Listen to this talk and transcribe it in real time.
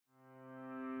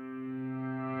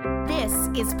This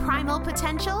is Primal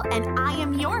Potential, and I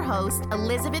am your host,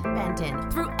 Elizabeth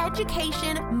Benton. Through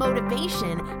education,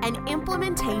 motivation, and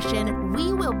implementation,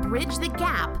 we will bridge the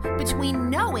gap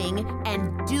between knowing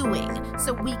and doing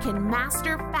so we can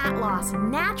master fat loss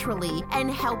naturally and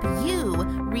help you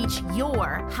reach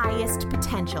your highest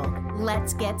potential.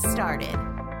 Let's get started.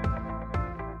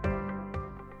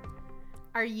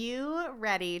 Are you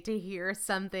ready to hear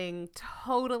something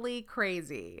totally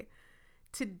crazy?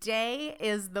 Today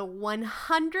is the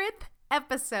 100th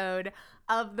episode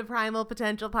of the Primal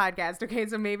Potential podcast. Okay,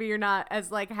 so maybe you're not as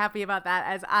happy about that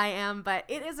as I am, but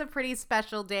it is a pretty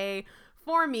special day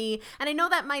for me. And I know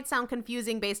that might sound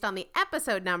confusing based on the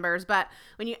episode numbers, but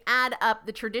when you add up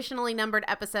the traditionally numbered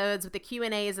episodes with the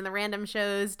Q&As and the random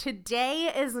shows,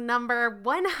 today is number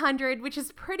 100, which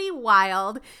is pretty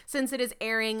wild since it is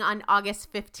airing on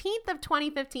August 15th of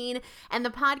 2015, and the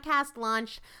podcast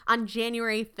launched on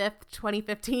January 5th,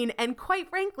 2015, and quite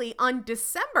frankly, on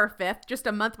December 5th, just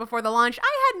a month before the launch,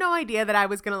 I had no idea that I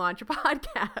was going to launch a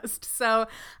podcast. So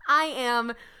I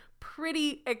am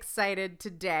pretty excited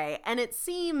today, and it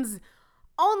seems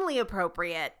only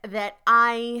appropriate that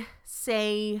I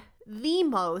say the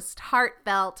most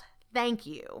heartfelt thank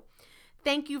you.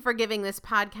 Thank you for giving this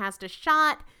podcast a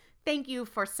shot. Thank you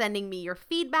for sending me your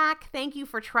feedback. Thank you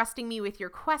for trusting me with your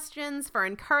questions, for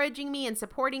encouraging me and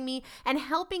supporting me, and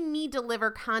helping me deliver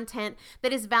content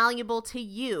that is valuable to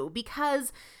you,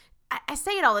 because I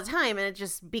say it all the time and it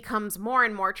just becomes more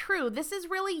and more true. This is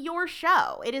really your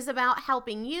show. It is about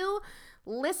helping you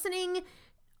listening,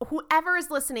 whoever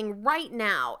is listening right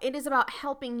now. It is about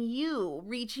helping you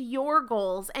reach your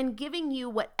goals and giving you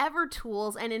whatever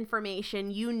tools and information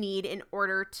you need in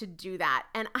order to do that.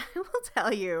 And I will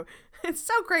tell you, it's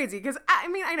so crazy because I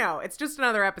know it's just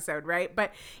another episode, right?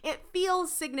 But it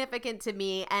feels significant to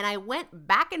me, and I went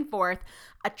back and forth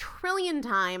a trillion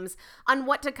times on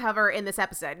what to cover in this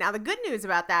episode. Now, the good news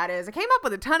about that is I came up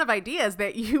with a ton of ideas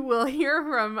that you will hear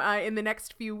from in the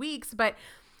next few weeks. But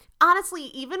honestly,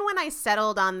 even when I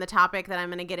settled on the topic that I'm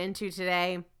going to get into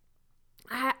today,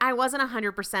 I wasn't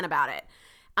 100% about it.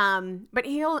 But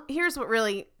here's what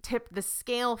really tipped the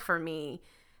scale for me.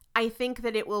 I think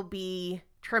that it will be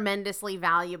tremendously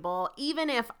valuable, even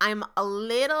if I'm a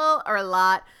little or a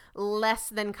lot less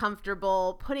than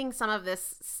comfortable putting some of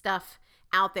this stuff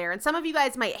out there. And some of you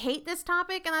guys might hate this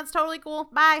topic, and that's totally cool.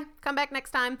 Bye. Come back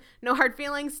next time. No hard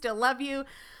feelings. Still love you.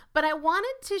 But I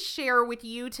wanted to share with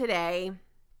you today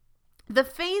the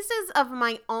phases of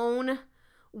my own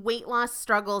weight loss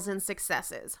struggles and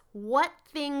successes. What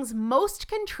things most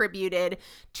contributed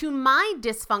to my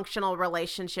dysfunctional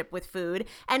relationship with food,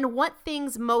 and what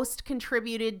things most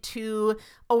contributed to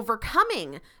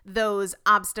overcoming those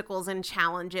obstacles and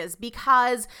challenges,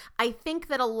 because I think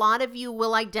that a lot of you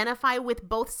will identify with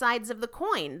both sides of the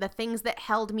coin, the things that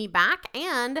held me back,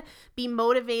 and be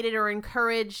motivated or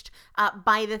encouraged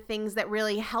by the things that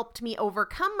really helped me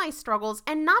overcome my struggles,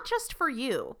 and not just for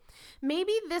you.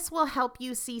 Maybe this will help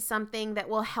you see something that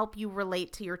will help you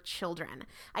relate to your children.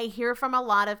 I hear from a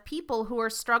lot of people who are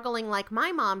struggling like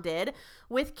my mom did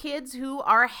with kids who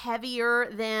are heavier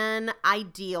than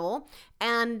ideal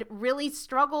and really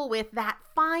struggle with that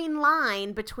fine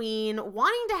line between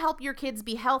wanting to help your kids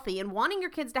be healthy and wanting your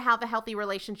kids to have a healthy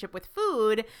relationship with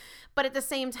food, but at the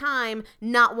same time,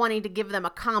 not wanting to give them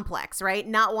a complex, right?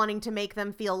 Not wanting to make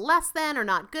them feel less than or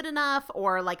not good enough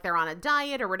or like they're on a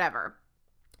diet or whatever.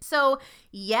 So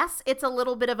yes, it's a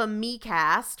little bit of a me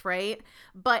cast, right?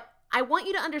 But I want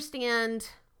you to understand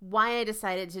why I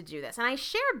decided to do this. And I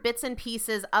share bits and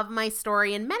pieces of my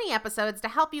story in many episodes to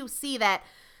help you see that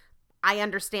I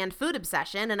understand food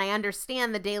obsession and I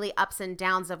understand the daily ups and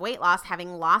downs of weight loss,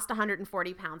 having lost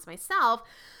 140 pounds myself.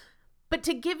 But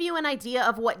to give you an idea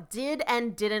of what did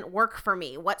and didn't work for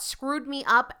me, what screwed me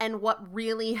up and what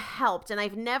really helped. And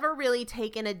I've never really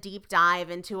taken a deep dive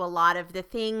into a lot of the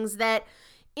things that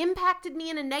impacted me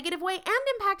in a negative way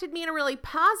and impacted me in a really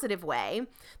positive way,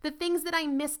 the things that I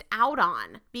missed out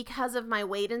on because of my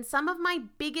weight and some of my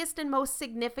biggest and most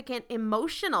significant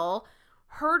emotional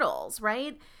hurdles,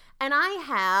 right? And I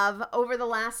have, over the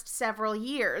last several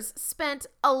years, spent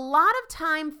a lot of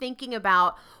time thinking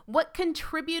about what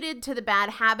contributed to the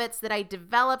bad habits that I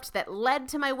developed that led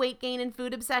to my weight gain and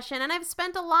food obsession. And I've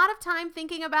spent a lot of time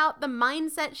thinking about the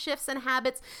mindset shifts and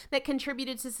habits that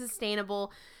contributed to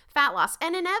sustainable fat loss.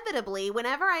 And inevitably,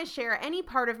 whenever I share any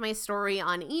part of my story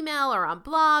on email or on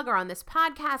blog or on this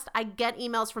podcast, I get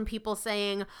emails from people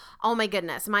saying, oh my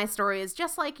goodness, my story is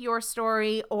just like your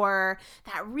story, or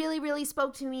that really, really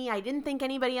spoke to me. I didn't think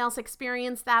anybody else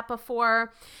experienced that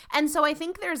before. And so I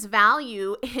think there's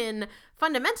value in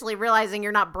fundamentally realizing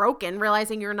you're not broken,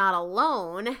 realizing you're not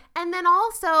alone, and then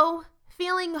also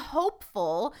feeling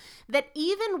hopeful that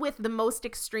even with the most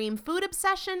extreme food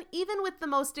obsession, even with the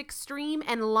most extreme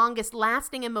and longest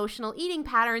lasting emotional eating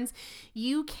patterns,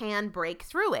 you can break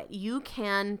through it. You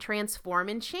can transform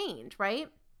and change, right?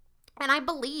 And I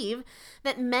believe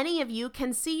that many of you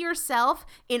can see yourself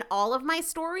in all of my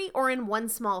story or in one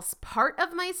small part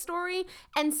of my story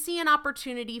and see an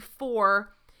opportunity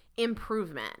for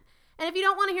improvement. And if you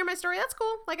don't want to hear my story, that's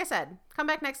cool. Like I said, come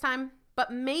back next time.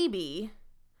 But maybe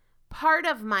part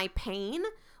of my pain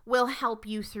will help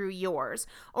you through yours.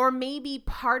 Or maybe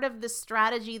part of the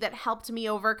strategy that helped me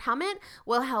overcome it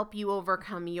will help you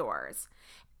overcome yours.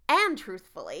 And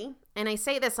truthfully, and I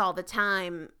say this all the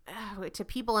time to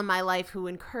people in my life who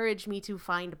encourage me to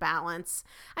find balance,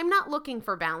 I'm not looking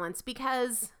for balance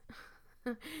because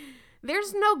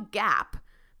there's no gap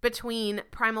between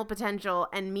Primal Potential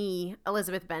and me,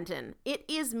 Elizabeth Benton. It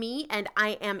is me and I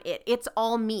am it. It's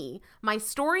all me. My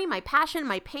story, my passion,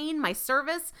 my pain, my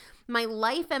service, my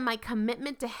life, and my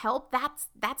commitment to help,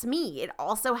 that's me. It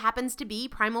also happens to be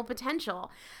Primal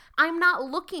Potential. I'm not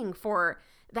looking for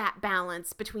that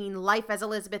balance between life as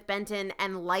Elizabeth Benton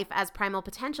and life as Primal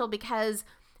Potential because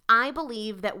I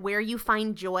believe that where you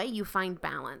find joy, you find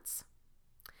balance.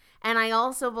 And I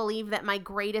also believe that my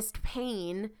greatest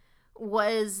pain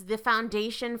was the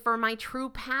foundation for my true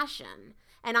passion.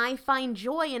 And I find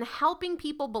joy in helping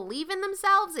people believe in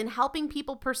themselves, in helping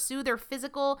people pursue their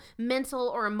physical, mental,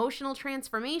 or emotional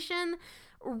transformation.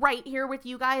 Right here with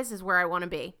you guys is where I want to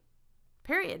be.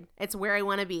 Period. It's where I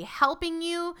want to be. Helping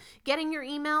you, getting your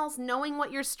emails, knowing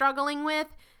what you're struggling with.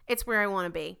 It's where I want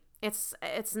to be.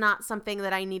 It's not something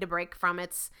that I need a break from.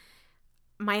 It's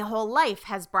my whole life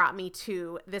has brought me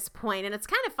to this point. And it's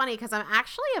kind of funny because I'm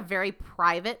actually a very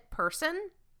private person.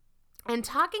 And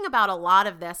talking about a lot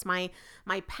of this, my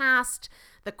past,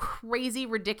 the crazy,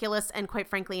 ridiculous, and quite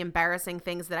frankly, embarrassing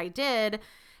things that I did,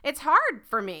 it's hard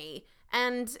for me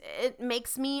and it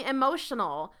makes me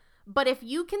emotional. But if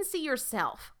you can see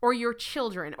yourself or your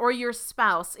children or your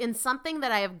spouse in something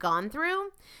that I have gone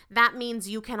through, that means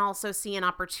you can also see an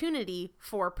opportunity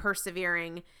for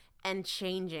persevering and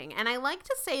changing. And I like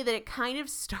to say that it kind of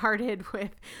started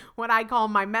with what I call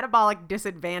my metabolic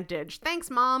disadvantage. Thanks,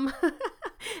 Mom.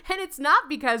 And it's not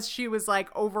because she was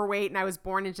like overweight and I was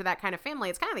born into that kind of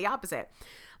family. It's kind of the opposite.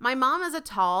 My mom is a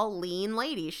tall, lean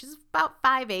lady. She's about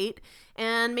 5'8"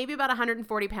 and maybe about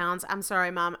 140 pounds. I'm sorry,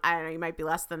 Mom. I don't know, you might be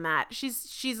less than that.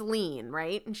 She's lean,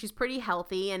 right? And she's pretty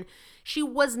healthy. And she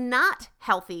was not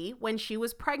healthy when she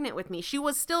was pregnant with me. She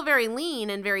was still very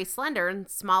lean and very slender and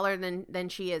smaller than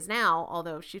she is now,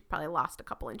 although she's probably lost a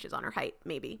couple inches on her height,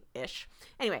 maybe-ish.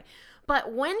 Anyway,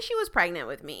 but when she was pregnant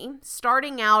with me,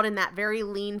 starting out in that very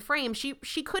lean frame, she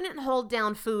couldn't hold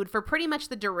down food for pretty much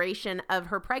the duration of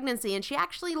her pregnancy, and she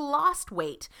actually lost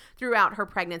weight throughout her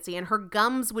pregnancy, and her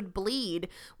gums would bleed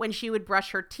when she would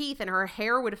brush her teeth, and her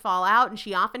hair would fall out, and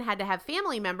she often had to have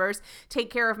family members take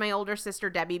care of my older sister,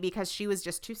 Debbie, because she was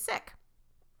just too sick.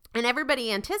 And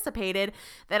everybody anticipated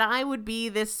that I would be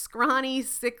this scrawny,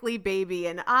 sickly baby,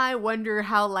 and I wonder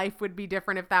how life would be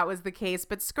different if that was the case.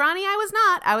 But scrawny I was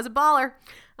not. I was a baller.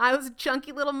 I was a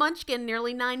chunky little munchkin,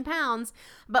 nearly 9 pounds.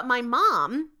 But my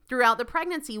mom, throughout the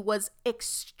pregnancy, was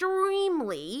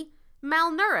extremely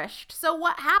malnourished. So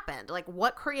what happened? Like,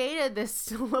 what created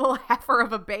this little heifer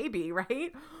of a baby,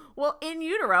 right? Well, in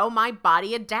utero, my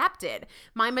body adapted.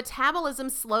 My metabolism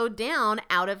slowed down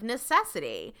out of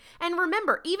necessity. And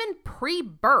remember, even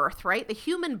pre-birth, right? The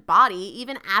human body,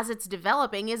 even as it's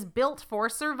developing, is built for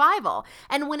survival.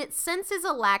 And when it senses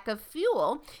a lack of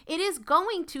fuel, it is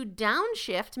going to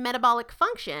downshift metabolic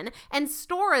function and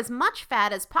store as much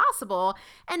fat as possible.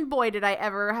 And boy, did I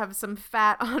ever have some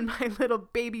fat on my little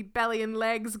baby belly and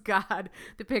legs. God,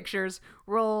 the pictures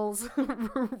rolls,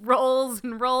 rolls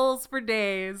and rolls for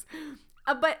days.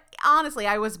 But honestly,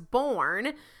 I was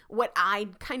born what I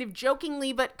kind of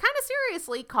jokingly but kind of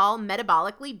seriously call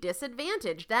metabolically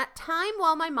disadvantaged. That time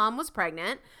while my mom was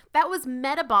pregnant, that was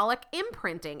metabolic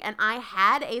imprinting, and I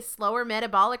had a slower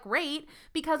metabolic rate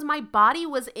because my body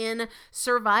was in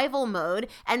survival mode,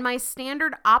 and my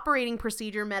standard operating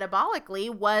procedure metabolically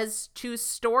was to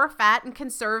store fat and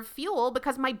conserve fuel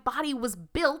because my body was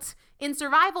built in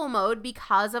survival mode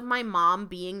because of my mom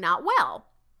being not well.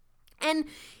 And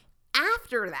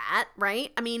After that,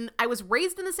 right? I mean, I was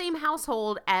raised in the same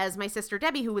household as my sister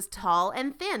Debbie, who was tall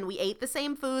and thin. We ate the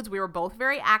same foods. We were both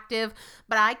very active,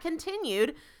 but I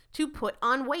continued to put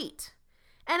on weight.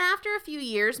 And after a few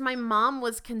years, my mom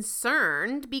was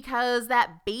concerned because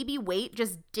that baby weight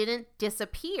just didn't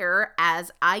disappear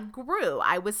as I grew.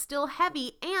 I was still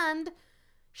heavy and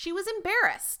she was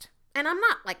embarrassed. And I'm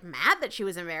not like mad that she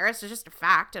was embarrassed. It's just a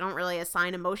fact. I don't really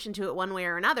assign emotion to it one way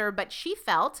or another, but she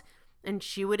felt, and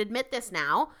she would admit this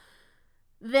now,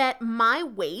 that my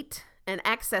weight and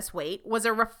excess weight was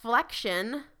a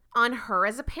reflection on her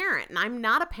as a parent. And I'm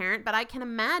not a parent, but I can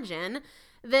imagine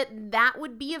that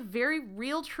would be a very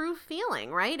real, true feeling,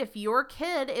 right? If your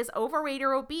kid is overweight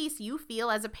or obese, you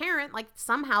feel as a parent like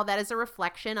somehow that is a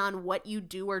reflection on what you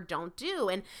do or don't do.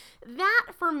 And that,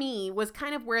 for me, was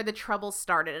kind of where the trouble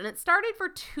started. And it started for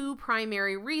two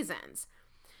primary reasons.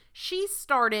 She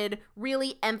started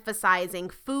really emphasizing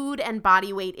food and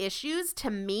body weight issues to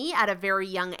me at a very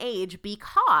young age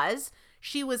because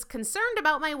she was concerned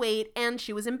about my weight and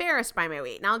she was embarrassed by my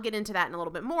weight. And I'll get into that in a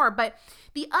little bit more. But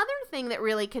the other thing that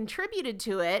really contributed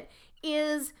to it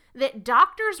is that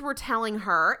doctors were telling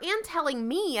her and telling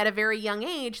me at a very young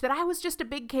age that I was just a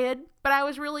big kid, but I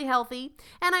was really healthy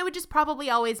and I would just probably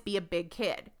always be a big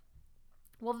kid.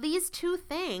 Well, these two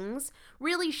things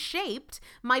really shaped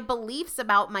my beliefs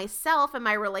about myself and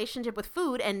my relationship with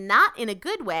food, and not in a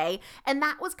good way. And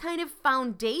that was kind of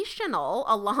foundational,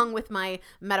 along with my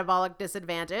metabolic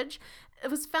disadvantage. It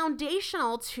was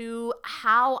foundational to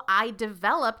how I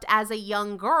developed as a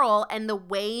young girl and the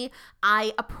way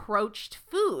I approached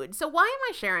food. So why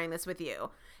am I sharing this with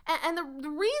you? And the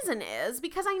reason is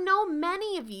because I know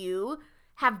many of you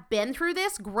have been through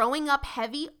this growing up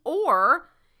heavy, or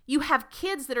you have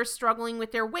kids that are struggling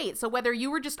with their weight. So whether you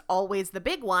were just always the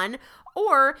big one,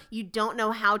 or you don't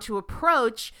know how to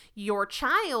approach your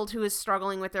child who is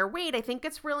struggling with their weight, I think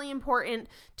it's really important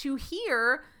to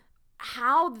hear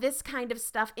how this kind of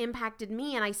stuff impacted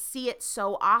me. And I see it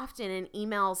so often in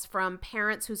emails from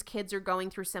parents whose kids are going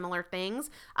through similar things,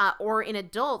 or in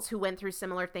adults who went through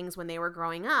similar things when they were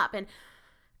growing up. And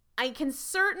I can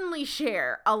certainly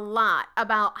share a lot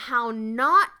about how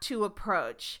not to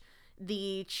approach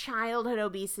the childhood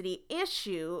obesity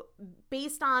issue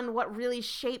based on what really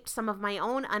shaped some of my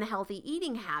own unhealthy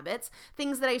eating habits,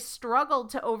 things that I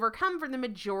struggled to overcome for the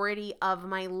majority of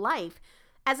my life.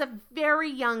 As a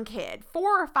very young kid,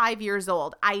 4 or 5 years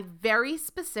old, I very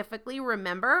specifically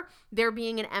remember there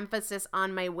being an emphasis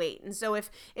on my weight. And so if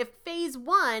phase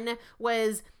one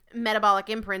was metabolic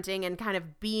imprinting and kind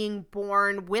of being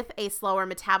born with a slower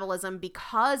metabolism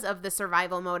because of the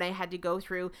survival mode I had to go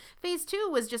through, phase two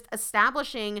was just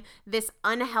establishing this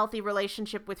unhealthy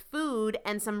relationship with food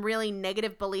and some really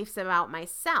negative beliefs about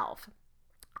myself.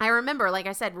 I remember, like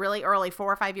I said, really early,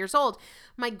 4 or 5 years old,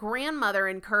 my grandmother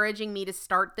encouraging me to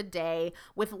start the day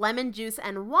with lemon juice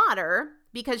and water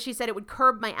because she said it would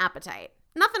curb my appetite.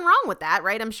 Nothing wrong with that,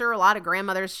 right? I'm sure a lot of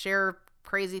grandmothers share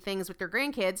crazy things with their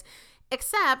grandkids,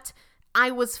 except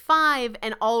I was 5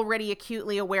 and already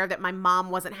acutely aware that my mom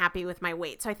wasn't happy with my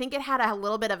weight. So I think it had a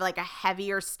little bit of like a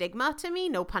heavier stigma to me,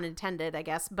 no pun intended, I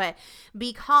guess, but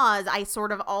because I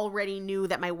sort of already knew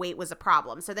that my weight was a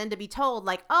problem. So then to be told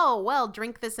like, oh, well,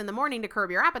 drink this in the morning to curb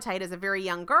your appetite as a very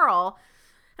young girl,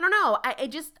 I don't know.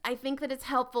 I think that it's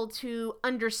helpful to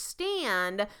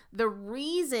understand the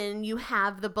reason you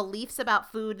have the beliefs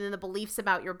about food and the beliefs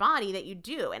about your body that you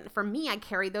do. And for me, I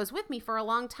carried those with me for a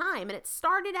long time. And it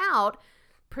started out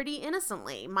pretty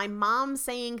innocently. My mom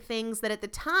saying things that at the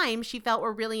time she felt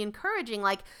were really encouraging,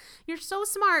 like, you're so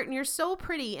smart and you're so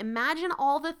pretty. Imagine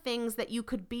all the things that you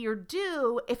could be or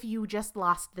do if you just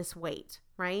lost this weight,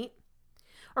 right?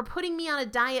 Or putting me on a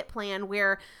diet plan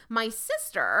where my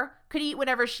sister could eat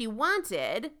whatever she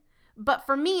wanted, but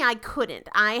for me, I couldn't.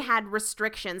 I had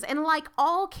restrictions. And like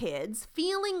all kids,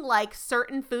 feeling like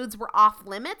certain foods were off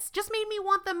limits just made me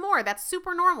want them more. That's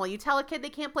super normal. You tell a kid they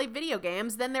can't play video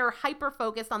games, then they're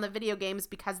hyper-focused on the video games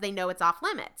because they know it's off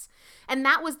limits. And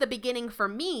that was the beginning for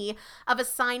me of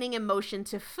assigning emotion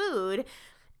to food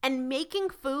and making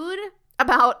food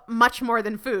about much more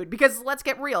than food, because let's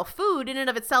get real, food in and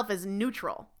of itself is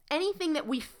neutral. Anything that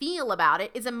we feel about it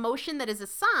is emotion that is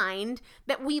assigned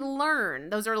that we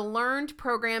learn. Those are learned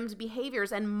programmed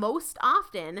behaviors, and most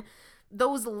often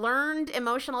those learned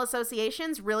emotional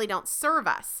associations really don't serve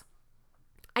us.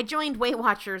 I joined Weight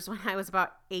Watchers when I was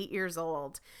about 8 years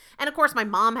old. And of course, my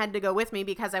mom had to go with me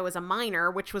because I was a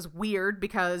minor, which was weird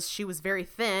because she was very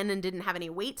thin and didn't have any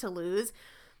weight to lose.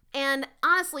 And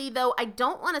honestly, though, I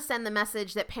don't want to send the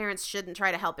message that parents shouldn't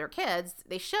try to help their kids.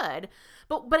 They should.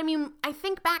 But I mean, I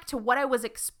think back to what I was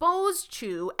exposed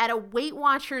to at a Weight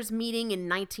Watchers meeting in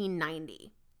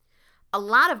 1990. A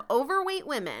lot of overweight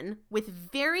women with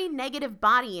very negative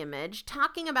body image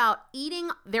talking about eating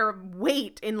their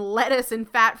weight in lettuce and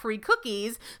fat-free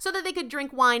cookies so that they could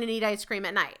drink wine and eat ice cream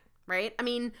at night, right? I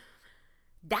mean,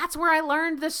 that's where I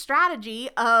learned the strategy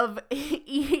of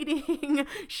eating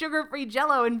sugar-free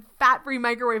Jell-O and fat-free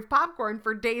microwave popcorn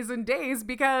for days and days,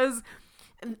 because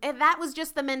that was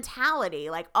just the mentality,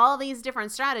 like all these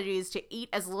different strategies to eat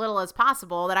as little as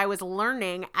possible that I was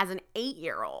learning as an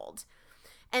 8-year-old.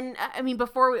 And I mean,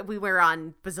 before we were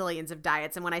on bazillions of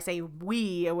diets, and when I say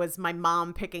we, it was my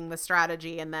mom picking the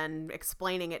strategy and then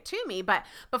explaining it to me. But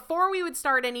before we would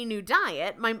start any new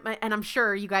diet, and I'm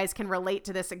sure you guys can relate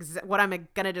to this, what I'm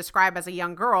going to describe as a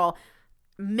young girl,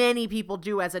 many people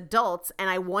do as adults, and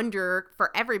I wonder for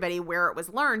everybody where it was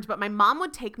learned. But my mom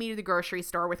would take me to the grocery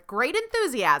store with great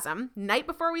enthusiasm, night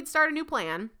before we'd start a new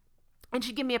plan, and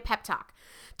she'd give me a pep talk.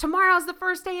 Tomorrow's the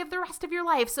first day of the rest of your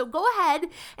life, so go ahead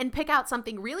and pick out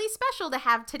something really special to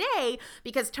have today,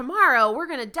 because tomorrow we're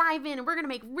going to dive in and we're going to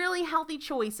make really healthy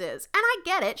choices. And I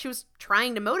get it. She was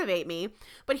trying to motivate me,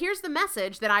 but here's the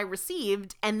message that I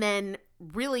received and then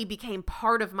really became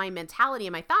part of my mentality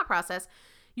and my thought process.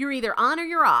 You're either on or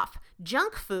you're off.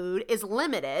 Junk food is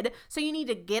limited, so you need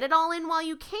to get it all in while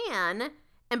you can.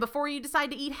 And before you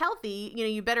decide to eat healthy,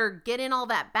 you better get in all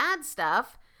that bad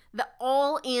stuff. The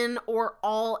all in or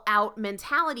all out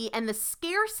mentality and the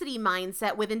scarcity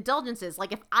mindset with indulgences.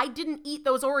 Like if I didn't eat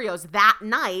those Oreos that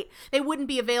night, they wouldn't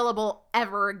be available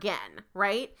ever again,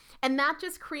 right? And that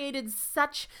just created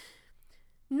such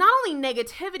not only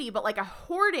negativity, but like a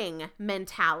hoarding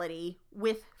mentality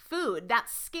with food. That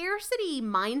scarcity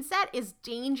mindset is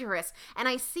dangerous, and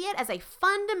I see it as a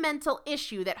fundamental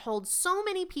issue that holds so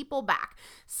many people back.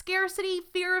 Scarcity,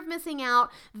 fear of missing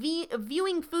out,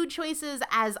 viewing food choices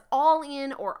as all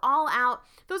in or all out.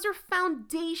 Those are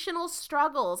foundational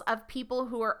struggles of people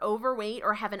who are overweight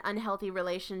or have an unhealthy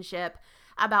relationship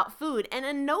about food. And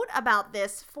a note about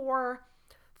this for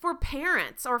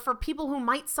parents or for people who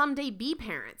might someday be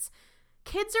parents.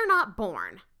 Kids are not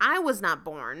born. I was not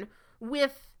born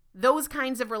with those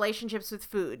kinds of relationships with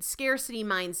food, scarcity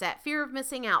mindset, fear of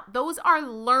missing out. Those are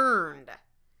learned.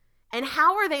 And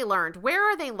how are they learned? Where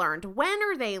are they learned? When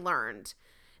are they learned?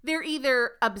 They're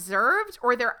either observed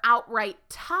or they're outright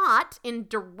taught in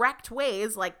direct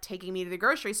ways, like taking me to the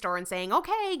grocery store and saying,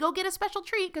 okay, go get a special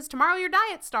treat because tomorrow your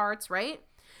diet starts, right?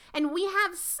 And we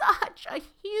have such a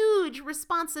huge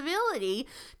responsibility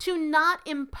to not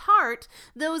impart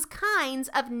those kinds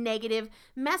of negative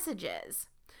messages.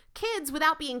 Kids,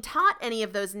 without being taught any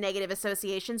of those negative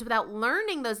associations, without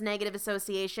learning those negative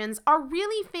associations, are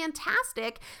really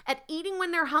fantastic at eating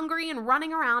when they're hungry and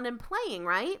running around and playing,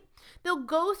 right? They'll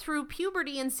go through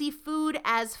puberty and see food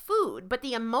as food, but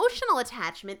the emotional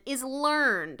attachment is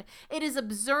learned. It is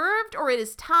observed or it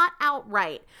is taught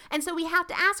outright. And so we have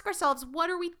to ask ourselves, what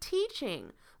are we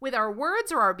teaching? With our words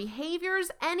or our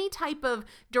behaviors, any type of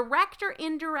direct or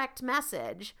indirect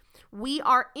message, we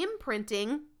are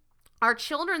imprinting our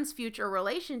children's future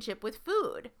relationship with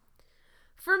food.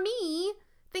 For me,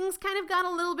 things kind of got a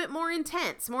little bit more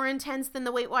intense than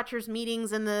the Weight Watchers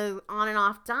meetings and the on and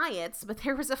off diets, but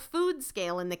there was a food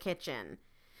scale in the kitchen.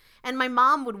 And my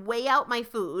mom would weigh out my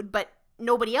food, but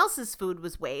nobody else's food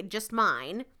was weighed, just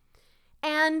mine.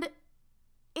 And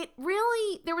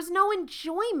there was no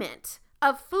enjoyment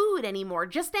of food anymore,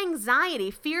 just anxiety,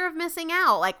 fear of missing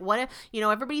out. Like, what if,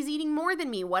 everybody's eating more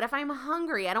than me? What if I'm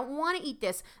hungry? I don't want to eat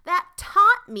this. That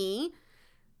taught me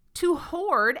to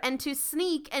hoard and to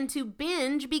sneak and to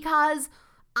binge because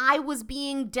I was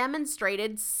being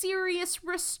demonstrated serious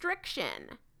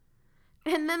restriction.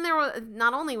 And then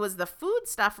not only was the food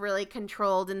stuff really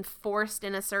controlled and forced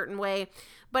in a certain way,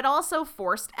 but also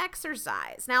forced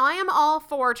exercise. Now, I am all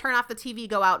for turn off the TV,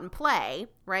 go out and play,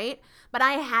 right? But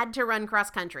I had to run cross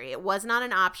country. It was not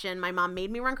an option. My mom made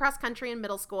me run cross country in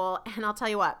middle school. And I'll tell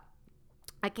you what,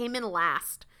 I came in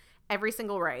last every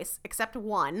single race except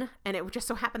one, and it just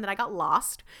so happened that I got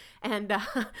lost, and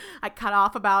I cut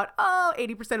off about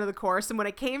 80% of the course. And when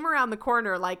I came around the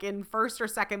corner, like in first or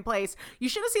second place, you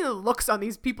should have seen the looks on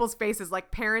these people's faces,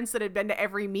 like parents that had been to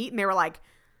every meet, and they were like,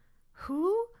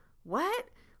 who? What?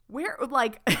 Where?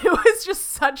 Like, it was just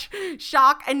such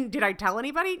shock. And did I tell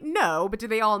anybody? No. But do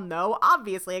they all know?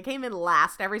 Obviously, I came in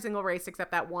last every single race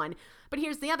except that one. But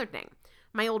here's the other thing.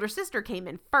 My older sister came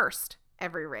in first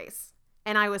every race.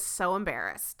 And I was so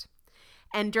embarrassed.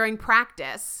 And during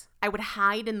practice, I would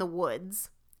hide in the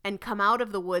woods and come out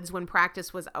of the woods when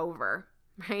practice was over,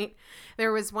 right?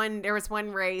 There was one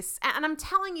race, and I'm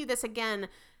telling you this again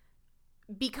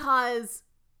because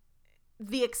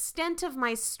the extent of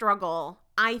my struggle,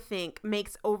 I think,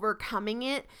 makes overcoming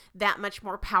it that much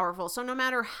more powerful. So no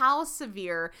matter how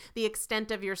severe the extent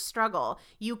of your struggle,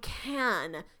 you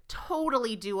can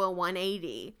totally do a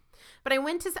 180. But I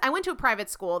went to a private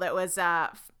school that was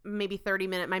maybe 30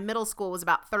 minutes. My middle school was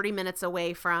about 30 minutes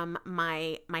away from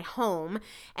my home.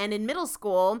 And in middle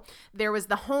school, there was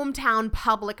the hometown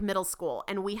public middle school,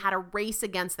 and we had a race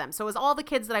against them. So it was all the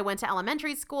kids that I went to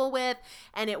elementary school with,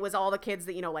 and it was all the kids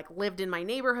that, like lived in my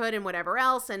neighborhood and whatever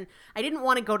else. And I didn't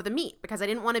want to go to the meet because I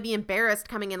didn't want to be embarrassed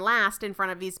coming in last in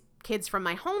front of these kids from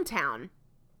my hometown.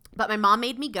 But my mom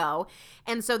made me go.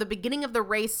 And so the beginning of the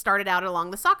race started out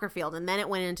along the soccer field, and then it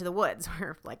went into the woods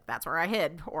where that's where I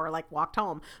hid or walked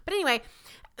home. But anyway,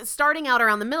 starting out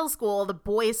around the middle school, the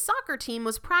boys soccer team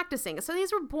was practicing. So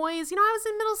these were boys, I was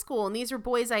in middle school, and these were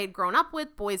boys I had grown up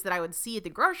with, boys that I would see at the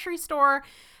grocery store.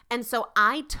 And so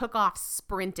I took off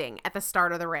sprinting at the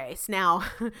start of the race. Now,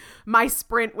 my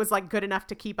sprint was good enough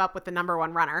to keep up with the number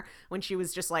one runner when she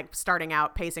was just starting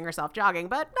out, pacing herself, jogging,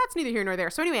 but that's neither here nor there.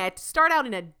 So anyway, I start out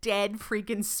in a dead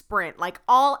freaking sprint,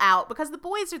 all out, because the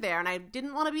boys are there and I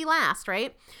didn't want to be last,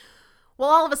 right? Well,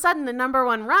 all of a sudden, the number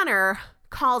one runner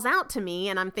calls out to me,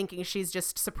 and I'm thinking she's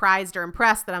just surprised or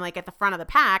impressed that I'm at the front of the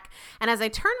pack. And as I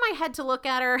turn my head to look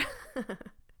at her,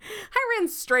 I ran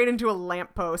straight into a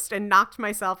lamppost and knocked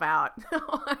myself out.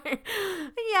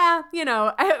 Yeah,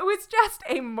 it was just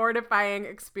a mortifying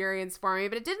experience for me,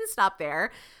 but it didn't stop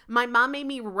there. My mom made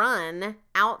me run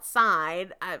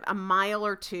outside a mile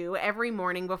or two every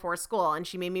morning before school, and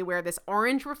she made me wear this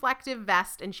orange reflective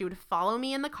vest, and she would follow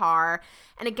me in the car.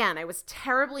 And again, I was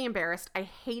terribly embarrassed. I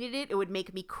hated it. It would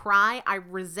make me cry. I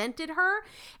resented her,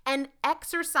 and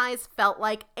exercise felt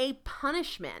like a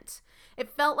punishment. It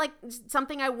felt like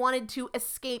something I wanted to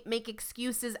escape, make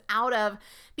excuses out of,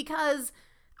 because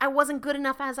I wasn't good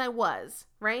enough as I was,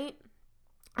 right?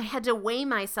 I had to weigh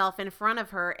myself in front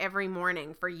of her every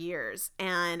morning for years.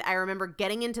 And I remember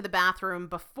getting into the bathroom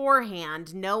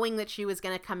beforehand, knowing that she was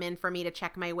going to come in for me to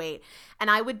check my weight. And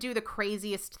I would do the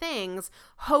craziest things,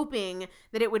 hoping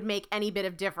that it would make any bit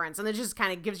of difference. And it just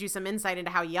kind of gives you some insight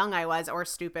into how young I was, or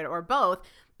stupid, or both.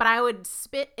 But I would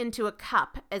spit into a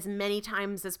cup as many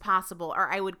times as possible,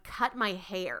 or I would cut my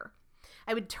hair.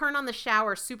 I would turn on the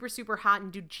shower super, super hot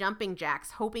and do jumping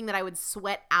jacks, hoping that I would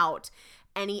sweat out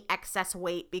any excess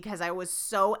weight because I was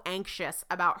so anxious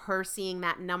about her seeing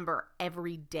that number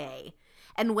every day.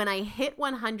 And when I hit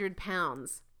 100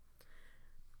 pounds,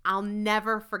 I'll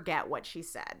never forget what she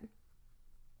said.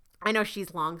 I know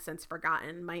she's long since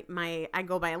forgotten. I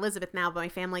go by Elizabeth now, but my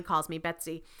family calls me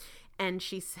Betsy. And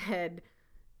she said,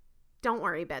 "Don't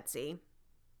worry, Betsy.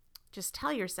 Just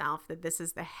tell yourself that this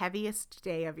is the heaviest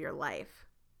day of your life."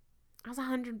 I was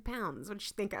 100 pounds. What did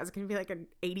you think? I was going to be an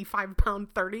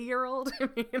 85-pound 30-year-old? I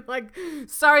mean,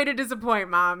 sorry to disappoint,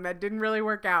 Mom. That didn't really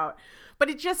work out. But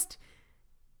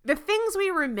the things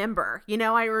we remember,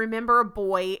 I remember a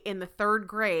boy in the 3rd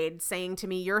grade saying to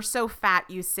me, "You're so fat,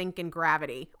 you sink in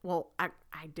gravity." Well, I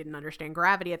didn't understand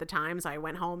gravity at the time, so I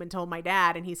went home and told my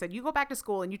dad, and he said, "You go back to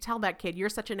school and you tell that kid, you're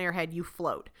such an airhead, you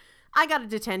float." I got a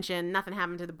detention. Nothing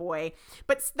happened to the boy.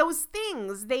 But those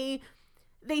things, they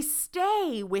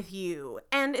stay with you.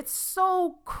 And it's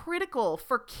so critical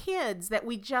for kids that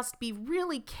we just be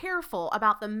really careful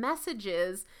about the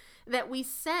messages that we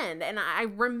send. And I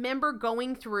remember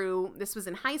going through, this was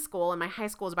in high school, and my high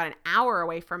school was about an hour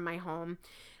away from my home.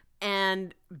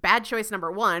 And bad choice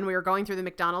number 1, we were going through the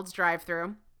McDonald's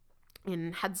drive-thru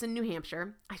in Hudson, New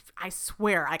Hampshire. I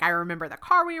swear, I remember the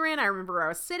car we were in. I remember where I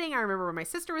was sitting. I remember where my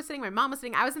sister was sitting. My mom was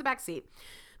sitting. I was in the back seat.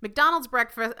 McDonald's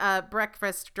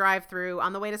breakfast drive-thru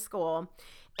on the way to school.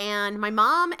 And my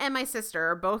mom and my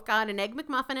sister both got an Egg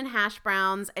McMuffin and hash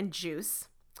browns and juice.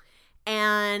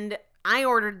 And I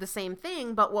ordered the same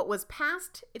thing, but what was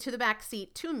passed to the back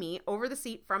seat to me over the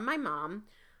seat from my mom,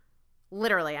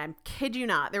 literally, I kid you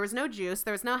not, there was no juice,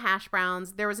 there was no hash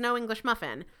browns, there was no English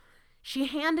muffin. She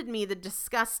handed me the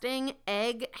disgusting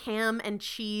egg, ham, and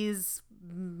cheese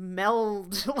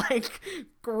meld,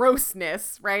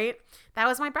 grossness, right? That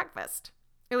was my breakfast.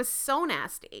 It was so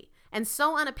nasty and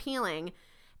so unappealing.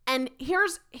 And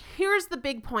here's the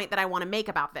big point that I want to make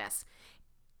about this.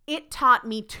 It taught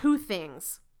me 2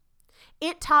 things.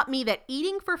 It taught me that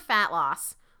eating for fat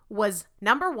loss was,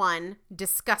 number 1,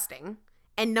 disgusting,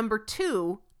 and number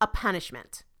 2, a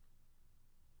punishment.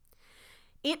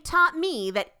 It taught me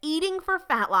that eating for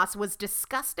fat loss was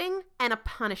disgusting and a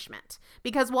punishment,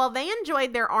 because while they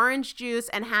enjoyed their orange juice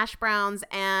and hash browns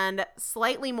and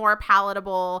slightly more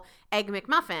palatable Egg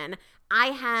McMuffin, I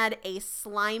had a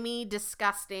slimy,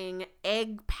 disgusting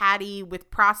egg patty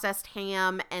with processed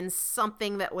ham and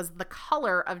something that was the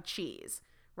color of cheese,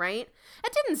 right?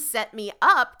 It didn't set me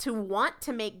up to want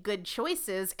to make good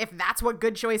choices if that's what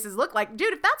good choices look like.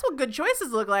 Dude, if that's what good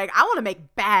choices look like, I want to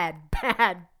make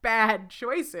bad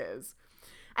choices.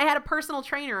 I had a personal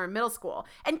trainer in middle school,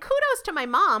 and kudos to my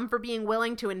mom for being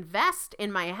willing to invest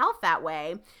in my health that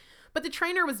way. But the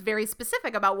trainer was very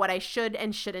specific about what I should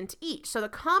and shouldn't eat. So the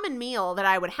common meal that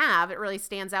I would have, it really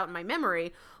stands out in my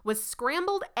memory, was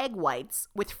scrambled egg whites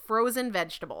with frozen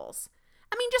vegetables.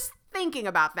 I mean, just thinking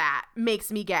about that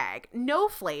makes me gag. No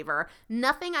flavor,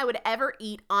 nothing I would ever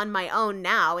eat on my own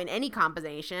now in any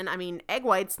combination. I mean, egg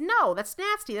whites, no, that's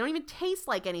nasty. They don't even taste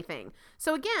like anything.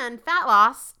 So again, fat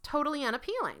loss, totally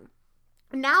unappealing.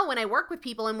 Now when I work with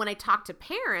people and when I talk to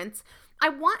parents, I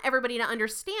want everybody to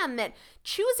understand that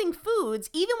choosing foods,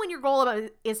 even when your goal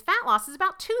is fat loss, is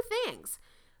about two things.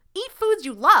 Eat foods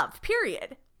you love,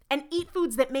 period. And eat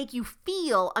foods that make you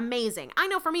feel amazing. I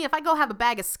know for me, if I go have a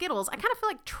bag of Skittles, I kind of feel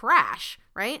like trash,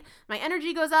 right? My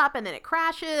energy goes up and then it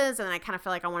crashes, and then I kind of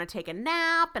feel like I want to take a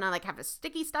nap, and I like have the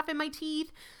sticky stuff in my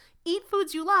teeth. Eat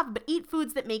foods you love, but eat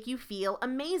foods that make you feel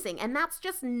amazing. And that's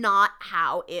just not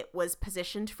how it was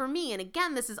positioned for me. And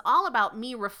again, this is all about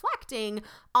me reflecting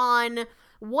on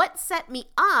what set me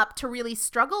up to really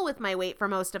struggle with my weight for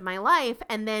most of my life,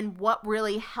 and then what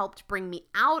really helped bring me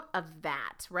out of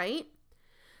that, right?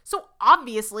 So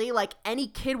obviously, like any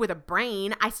kid with a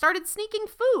brain, I started sneaking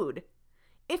food.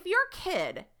 If your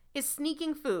kid is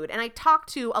sneaking food, and I talk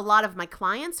to a lot of my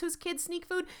clients whose kids sneak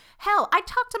food, hell, I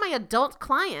talk to my adult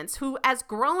clients who, as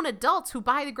grown adults who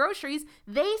buy the groceries,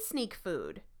 they sneak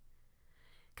food.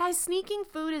 Guys, sneaking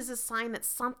food is a sign that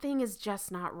something is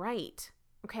just not right.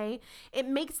 Okay? It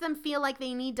makes them feel like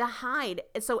they need to hide.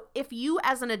 So if you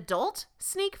as an adult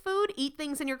sneak food, eat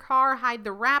things in your car, hide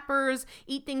the wrappers,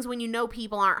 eat things when you know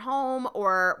people aren't home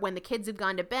or when the kids have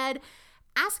gone to bed,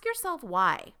 ask yourself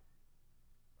why.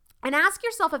 And ask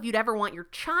yourself if you'd ever want your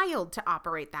child to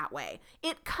operate that way.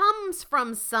 It comes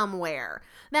from somewhere.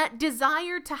 That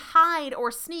desire to hide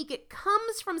or sneak, it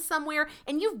comes from somewhere,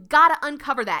 and you've got to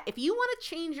uncover that. If you want to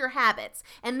change your habits,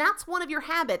 and that's one of your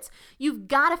habits, you've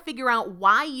got to figure out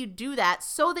why you do that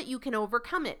so that you can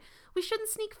overcome it. We shouldn't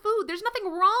sneak food. There's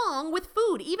nothing wrong with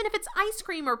food, even if it's ice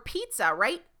cream or pizza,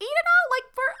 right? Eat it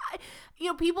out.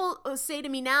 Like people say to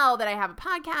me now that I have a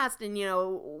podcast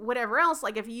and, whatever else,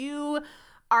 like if you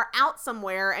are out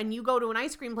somewhere and you go to an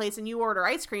ice cream place and you order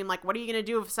ice cream, like what are you going to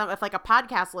do if like a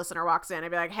podcast listener walks in? I'd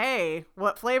be like, hey,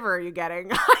 what flavor are you getting?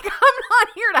 Like, I'm not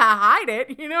here to hide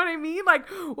it. You know what I mean? Like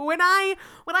when I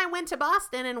went to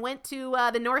Boston and went to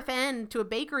the North End to a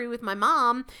bakery with my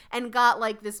mom and got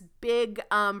like this big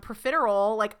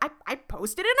profiterole, like I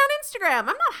posted it on Instagram. I'm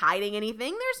not hiding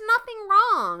anything. There's nothing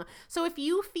wrong. So if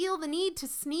you feel the need to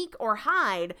sneak or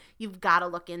hide, you've got to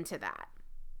look into that.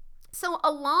 So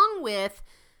along with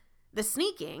the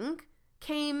sneaking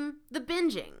came the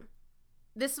binging.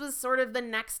 This was sort of the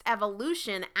next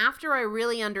evolution after I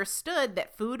really understood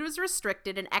that food was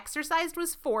restricted and exercise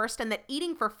was forced and that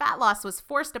eating for fat loss was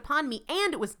forced upon me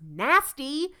and it was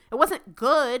nasty. It wasn't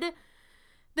good.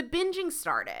 The binging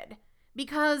started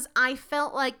because I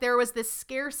felt like there was this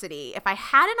scarcity. If I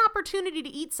had an opportunity to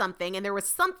eat something and there was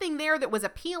something there that was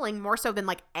appealing more so than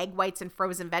like egg whites and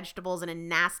frozen vegetables and a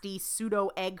nasty pseudo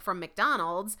egg from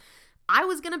McDonald's, I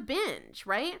was going to binge,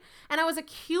 right? And I was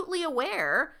acutely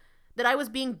aware that I was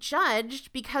being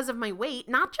judged because of my weight,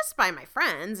 not just by my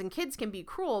friends, and kids can be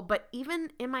cruel, but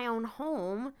even in my own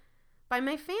home by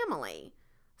my family.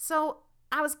 So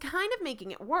I was kind of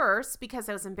making it worse because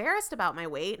I was embarrassed about my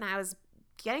weight and I was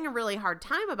getting a really hard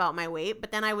time about my weight,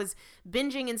 but then I was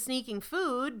binging and sneaking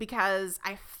food because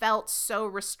I felt so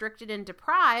restricted and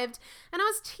deprived, and I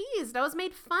was teased, I was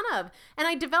made fun of, and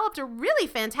I developed a really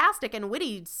fantastic and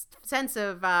witty sense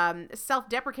of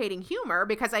self-deprecating humor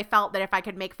because I felt that if I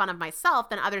could make fun of myself,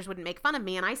 then others wouldn't make fun of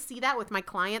me, and I see that with my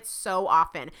clients so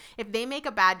often. If they make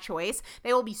a bad choice,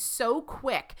 they will be so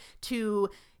quick to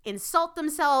insult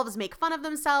themselves, make fun of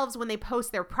themselves when they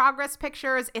post their progress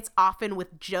pictures. It's often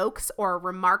with jokes or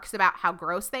remarks about how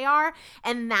gross they are.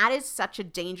 And that is such a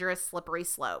dangerous, slippery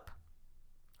slope.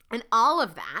 And all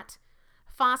of that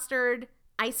fostered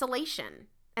isolation.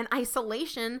 And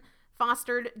isolation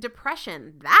fostered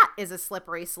depression. That is a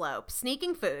slippery slope.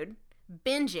 Sneaking food,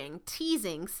 binging,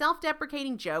 teasing,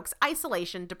 self-deprecating jokes,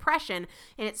 isolation, depression.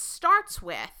 And it starts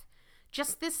with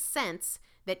just this sense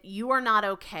that you are not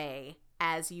okay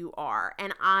as you are.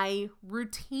 And I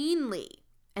routinely,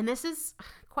 and this is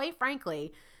quite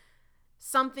frankly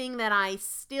something that I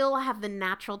still have the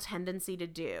natural tendency to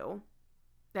do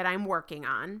that I'm working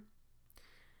on,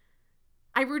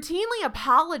 I routinely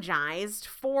apologized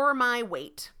for my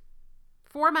weight,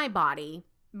 for my body,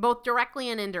 both directly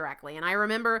and indirectly. And I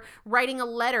remember writing a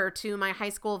letter to my high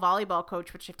school volleyball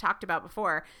coach, which I've talked about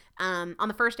before, on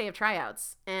the first day of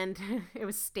tryouts. And it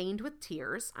was stained with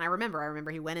tears. I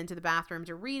remember he went into the bathroom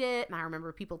to read it. And I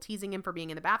remember people teasing him for being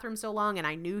in the bathroom so long. And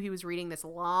I knew he was reading this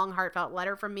long, heartfelt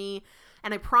letter from me.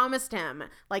 And I promised him,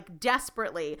 like,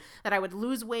 desperately, that I would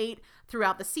lose weight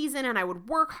throughout the season and I would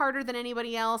work harder than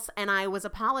anybody else. And I was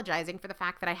apologizing for the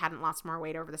fact that I hadn't lost more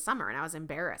weight over the summer. And I was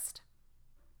embarrassed.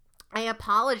 I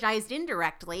apologized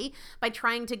indirectly by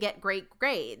trying to get great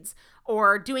grades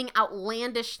or doing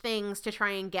outlandish things to try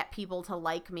and get people to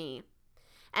like me.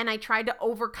 And I tried to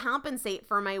overcompensate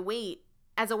for my weight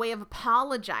as a way of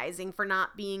apologizing for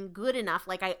not being good enough,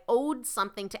 like I owed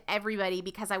something to everybody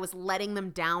because I was letting them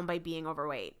down by being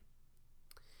overweight.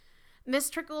 This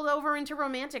trickled over into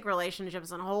romantic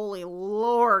relationships, and holy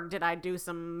Lord, did I do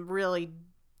some really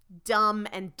dumb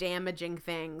and damaging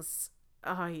things.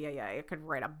 Oh, yeah, I could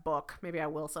write a book. Maybe I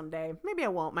will someday. Maybe I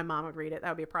won't. My mom would read it. That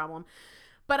would be a problem.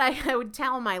 But I would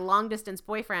tell my long-distance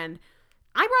boyfriend,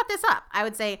 I brought this up. I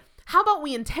would say, how about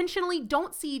we intentionally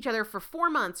don't see each other for 4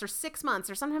 months or 6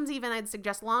 months, or sometimes even I'd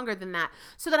suggest longer than that,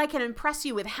 so that I can impress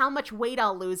you with how much weight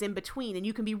I'll lose in between, and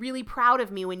you can be really proud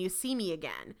of me when you see me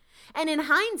again. And in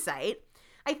hindsight,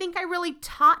 I think I really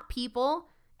taught people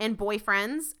and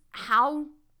boyfriends how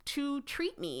to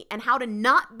treat me and how to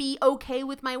not be okay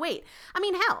with my weight. I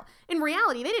mean, hell, in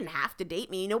reality, they didn't have to date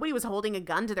me. Nobody was holding a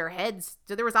gun to their heads.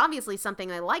 So there was obviously something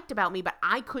they liked about me, but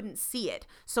I couldn't see it.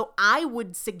 So I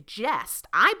would suggest,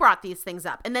 I brought these things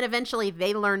up, and then eventually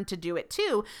they learned to do it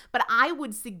too, but I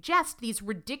would suggest these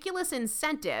ridiculous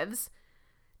incentives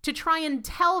to try and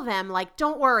tell them, like,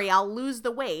 don't worry, I'll lose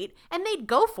the weight. And they'd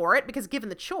go for it because given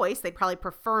the choice, they'd probably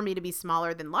prefer me to be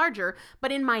smaller than larger.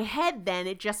 But in my head then,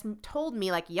 it just told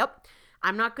me, like, yep,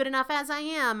 I'm not good enough as I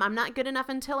am. I'm not good enough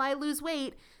until I lose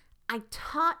weight. I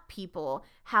taught people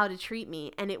how to treat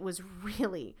me, and it was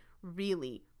really,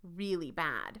 really, really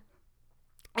bad.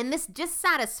 And this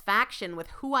dissatisfaction with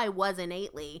who I was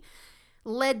innately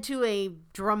led to a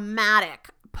dramatic,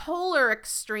 polar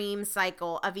extreme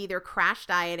cycle of either crash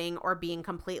dieting or being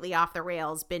completely off the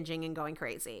rails, binging and going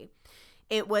crazy.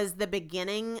 It was the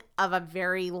beginning of a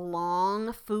very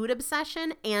long food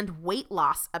obsession and weight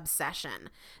loss obsession.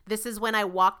 This is when I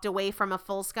walked away from a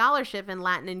full scholarship in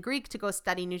Latin and Greek to go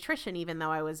study nutrition, even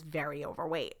though I was very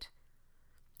overweight.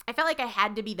 I felt like I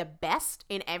had to be the best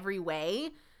in every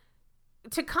way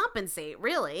to compensate,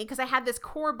 really, because I had this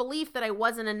core belief that I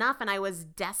wasn't enough, and I was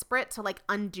desperate to, like,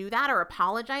 undo that or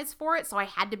apologize for it. So I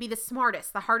had to be the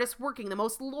smartest, the hardest working, the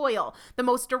most loyal, the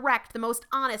most direct, the most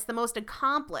honest, the most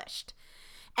accomplished.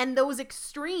 And those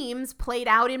extremes played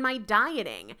out in my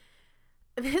dieting.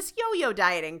 This yo-yo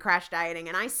dieting, crash dieting,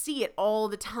 and I see it all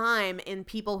the time in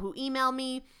people who email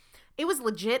me. It was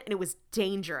legit and it was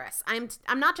dangerous. I'm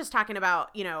not just talking about,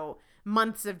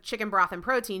 months of chicken broth and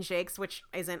protein shakes, which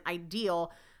isn't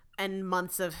ideal, and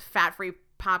months of fat-free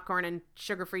popcorn and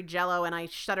sugar-free Jell-O, and I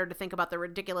shudder to think about the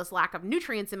ridiculous lack of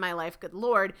nutrients in my life, good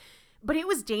Lord. But it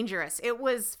was dangerous. It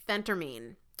was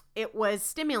phentermine. It was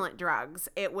stimulant drugs.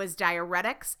 It was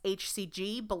diuretics,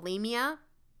 HCG, bulimia.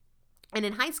 And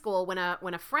in high school, when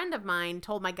a friend of mine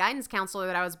told my guidance counselor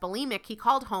that I was bulimic, he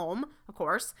called home, of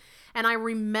course, and I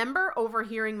remember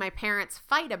overhearing my parents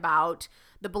fight about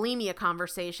the bulimia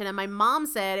conversation, and my mom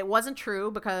said it wasn't true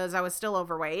because I was still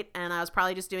overweight and I was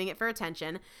probably just doing it for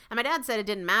attention. And my dad said it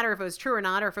didn't matter if it was true or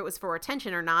not, or if it was for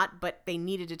attention or not, but they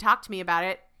needed to talk to me about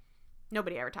it.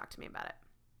 Nobody ever talked to me about it.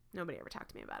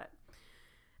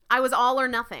 I was all or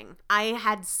nothing. I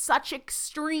had such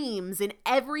extremes in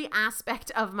every aspect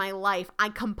of my life. I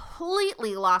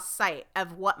completely lost sight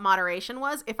of what moderation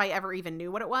was, if I ever even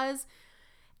knew what it was.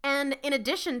 And in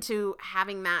addition to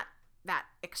having that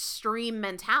extreme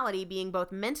mentality being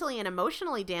both mentally and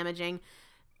emotionally damaging,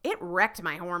 it wrecked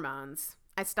my hormones.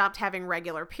 I stopped having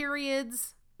regular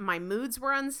periods. My moods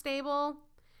were unstable.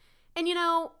 And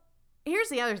here's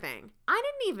the other thing. I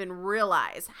didn't even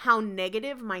realize how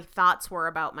negative my thoughts were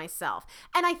about myself.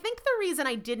 And I think the reason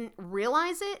I didn't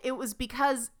realize it was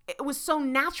because it was so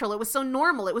natural. It was so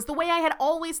normal. It was the way I had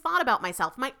always thought about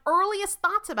myself. My earliest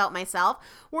thoughts about myself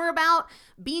were about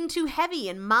being too heavy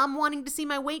and mom wanting to see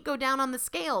my weight go down on the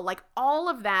scale. Like all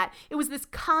of that. It was this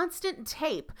constant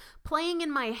tape playing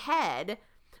in my head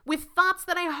with thoughts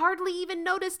that I hardly even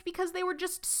noticed because they were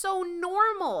just so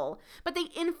normal. But they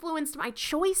influenced my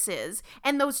choices,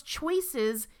 and those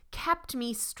choices kept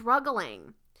me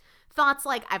struggling. Thoughts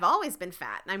like, I've always been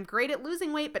fat, and I'm great at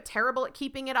losing weight, but terrible at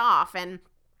keeping it off, and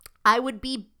I would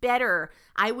be better,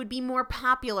 I would be more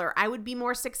popular, I would be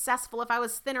more successful if I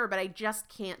was thinner, but I just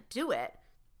can't do it.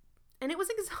 And it was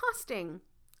exhausting.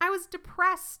 I was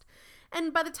depressed.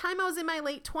 And by the time I was in my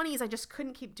late 20s, I just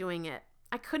couldn't keep doing it.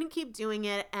 I couldn't keep doing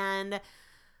it, and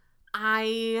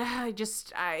I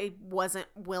wasn't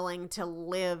willing to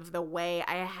live the way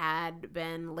I had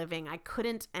been living. I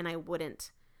couldn't, and I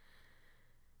wouldn't.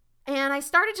 And I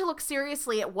started to look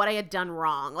seriously at what I had done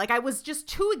wrong. Like, I was just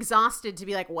too exhausted to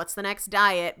be like, what's the next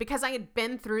diet? Because I had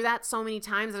been through that so many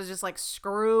times. I was just like,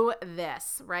 screw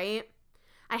this, right?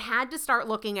 I had to start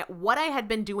looking at what I had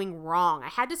been doing wrong. I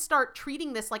had to start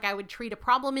treating this like I would treat a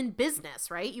problem in business,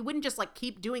 right? You wouldn't just like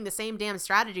keep doing the same damn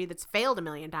strategy that's failed a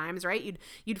million times, right?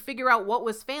 You'd figure out what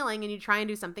was failing and you'd try and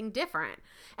do something different.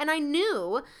 And I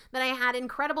knew that I had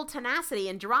incredible tenacity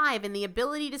and drive and the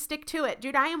ability to stick to it.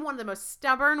 Dude, I am one of the most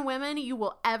stubborn women you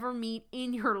will ever meet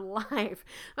in your life.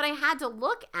 But I had to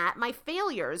look at my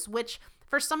failures, which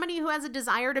for somebody who has a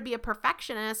desire to be a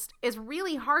perfectionist is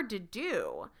really hard to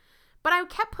do. But I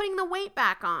kept putting the weight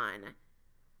back on.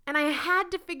 And I had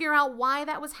to figure out why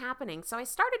that was happening. So I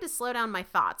started to slow down my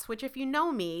thoughts, which if you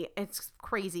know me, it's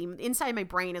crazy. Inside my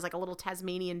brain is like a little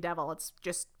Tasmanian devil. It's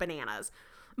just bananas.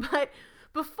 But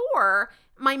before,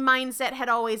 my mindset had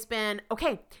always been,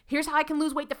 okay, here's how I can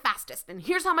lose weight the fastest. And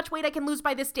here's how much weight I can lose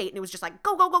by this date. And it was just like,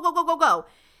 go, go, go, go, go, go, go.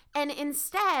 And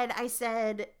instead, I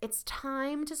said, it's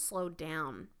time to slow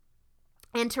down.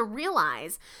 And to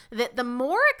realize that the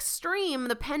more extreme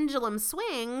the pendulum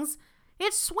swings,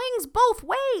 it swings both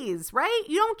ways, right?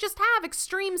 You don't just have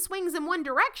extreme swings in one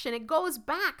direction. It goes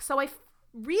back. So I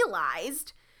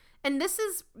realized, and this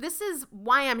is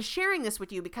why I'm sharing this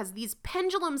with you, because these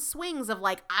pendulum swings of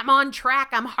like, I'm on track,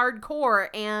 I'm hardcore,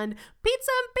 and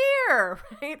pizza and beer,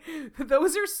 right?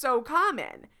 Those are so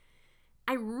common.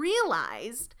 I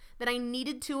realized that I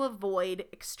needed to avoid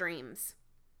extremes.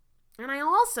 And I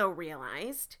also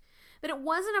realized that it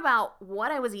wasn't about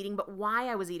what I was eating, but why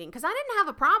I was eating. Because I didn't have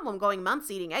a problem going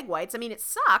months eating egg whites. I mean, it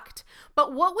sucked.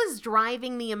 But what was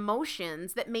driving the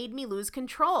emotions that made me lose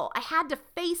control? I had to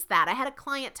face that. I had a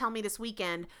client tell me this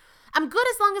weekend, I'm good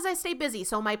as long as I stay busy.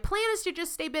 So my plan is to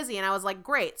just stay busy. And I was like,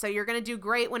 great. So you're going to do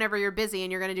great whenever you're busy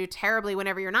and you're going to do terribly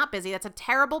whenever you're not busy. That's a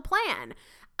terrible plan.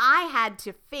 I had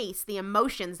to face the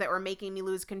emotions that were making me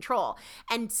lose control.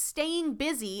 And staying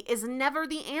busy is never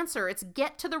the answer. It's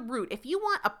get to the root. If you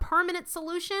want a permanent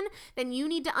solution, then you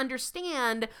need to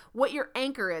understand what your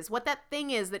anchor is, what that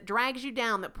thing is that drags you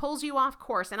down, that pulls you off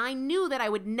course. And I knew that I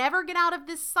would never get out of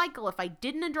this cycle if I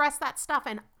didn't address that stuff.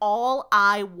 And all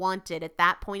I wanted at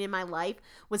that point in my life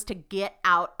was to get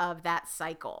out of that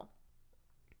cycle.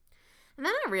 And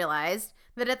then I realized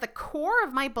that at the core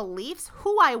of my beliefs,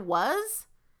 who I was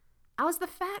the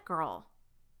fat girl.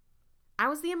 I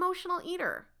was the emotional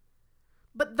eater.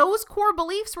 But those core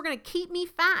beliefs were going to keep me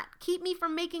fat, keep me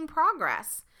from making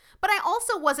progress. But I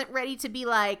also wasn't ready to be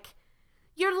like,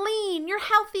 you're lean, you're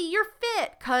healthy, you're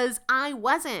fit, because I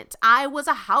wasn't. I was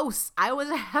a house. I was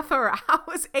a heifer. I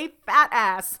was a fat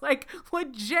ass, like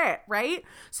legit, right?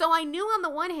 So I knew on the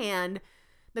one hand,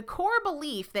 the core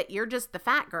belief that you're just the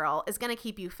fat girl is going to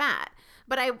keep you fat.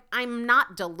 But I'm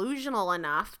not delusional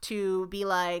enough to be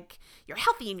like, you're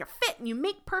healthy and you're fit and you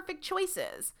make perfect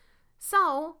choices.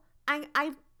 So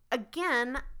I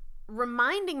again,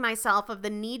 reminding myself of the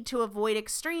need to avoid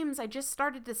extremes, I just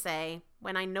started to say,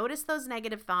 when I noticed those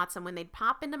negative thoughts and when they'd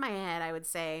pop into my head, I would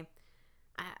say,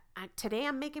 today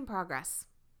I'm making progress.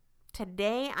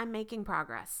 Today I'm making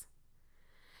progress.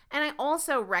 And I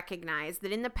also recognized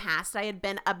that in the past, I had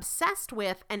been obsessed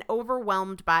with and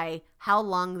overwhelmed by how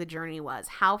long the journey was,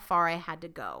 how far I had to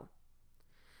go.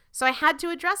 So I had to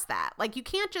address that. Like, you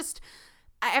can't just,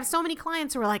 I have so many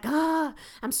clients who are like,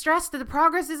 I'm stressed that the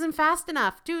progress isn't fast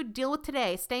enough. Dude, deal with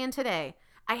today. Stay in today.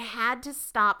 I had to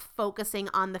stop focusing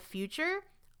on the future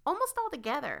almost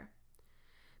altogether.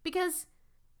 Because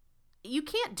you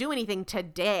can't do anything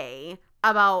today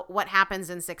about what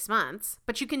happens in 6 months,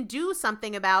 but you can do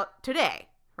something about today,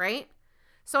 right?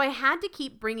 So I had to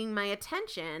keep bringing my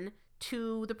attention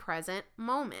to the present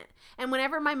moment. And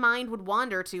whenever my mind would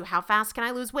wander to how fast can I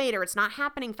lose weight, or it's not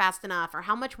happening fast enough, or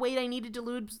how much weight I needed to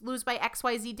lose by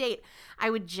XYZ date,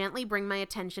 I would gently bring my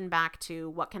attention back to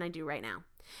what can I do right now?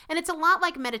 And it's a lot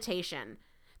like meditation.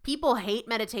 People hate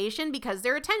meditation because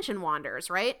their attention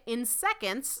wanders, right? In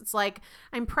seconds, it's like,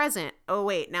 I'm present. Oh,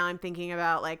 wait, now I'm thinking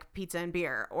about like pizza and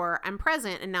beer. Or I'm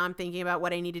present and now I'm thinking about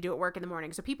what I need to do at work in the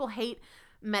morning. So people hate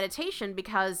meditation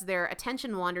because their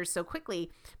attention wanders so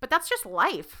quickly. But that's just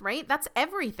life, right? That's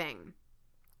everything.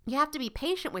 You have to be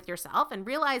patient with yourself and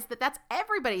realize that that's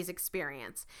everybody's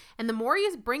experience. And the more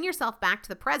you bring yourself back to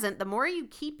the present, the more you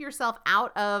keep yourself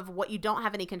out of what you don't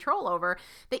have any control over,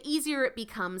 the easier it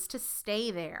becomes to stay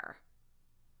there.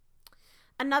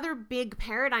 Another big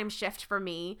paradigm shift for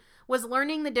me was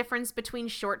learning the difference between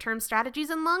short-term strategies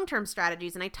and long-term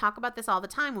strategies. And I talk about this all the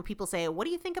time when people say, what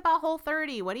do you think about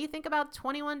Whole30? What do you think about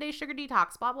 21-day sugar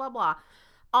detox? Blah, blah, blah.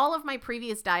 All of my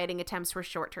previous dieting attempts were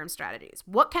short-term strategies.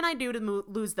 What can I do to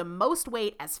lose the most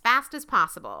weight as fast as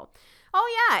possible?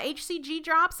 Oh yeah, HCG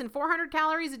drops and 400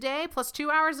 calories a day plus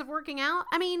 2 hours of working out.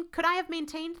 I mean, could I have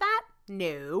maintained that?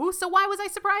 No. So why was I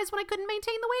surprised when I couldn't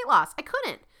maintain the weight loss? I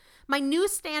couldn't. My new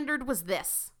standard was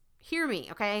this. Hear me,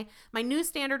 okay? My new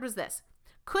standard was this.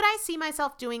 Could I see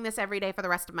myself doing this every day for the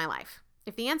rest of my life?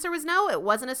 If the answer was no, it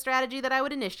wasn't a strategy that I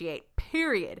would initiate,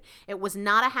 period. It was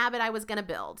not a habit I was going to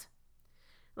build.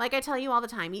 Like I tell you all the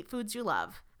time, eat foods you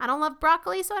love. I don't love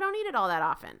broccoli, so I don't eat it all that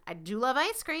often. I do love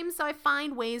ice cream, so I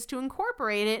find ways to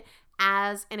incorporate it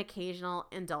as an occasional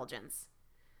indulgence.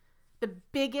 The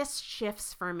biggest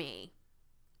shifts for me,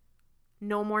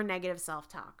 no more negative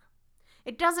self-talk.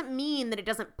 It doesn't mean that it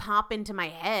doesn't pop into my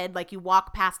head like you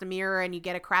walk past a mirror and you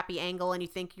get a crappy angle and you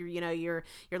think your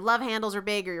love handles are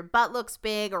big or your butt looks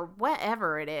big or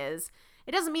whatever it is.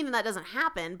 It doesn't mean that doesn't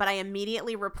happen, but I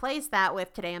immediately replace that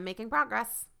with today I'm making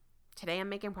progress. Today I'm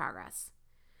making progress.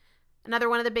 Another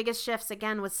one of the biggest shifts,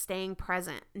 again, was staying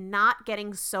present, not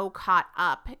getting so caught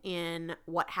up in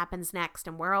what happens next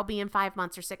and where I'll be in 5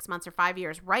 months or 6 months or 5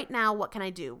 years. Right now, what can I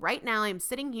do? Right now, I'm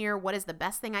sitting here. What is the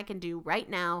best thing I can do right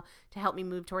now to help me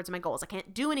move towards my goals? I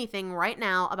can't do anything right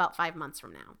now about 5 months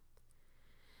from now.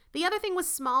 The other thing was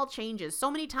small changes. So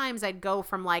many times I'd go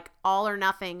from like all or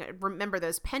nothing. Remember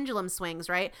those pendulum swings,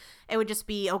 right? It would just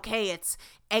be, okay, it's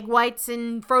egg whites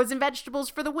and frozen vegetables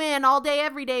for the win all day,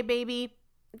 every day, baby.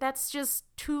 That's just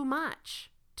too much.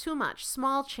 Too much.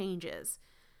 Small changes.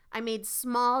 I made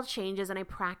small changes and I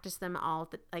practiced them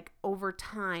all over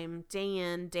time, day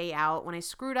in, day out. When I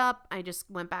screwed up, I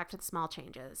just went back to the small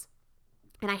changes.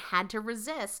 And I had to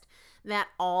resist that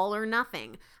all or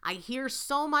nothing. I hear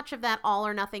so much of that all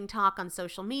or nothing talk on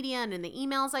social media and in the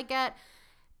emails I get.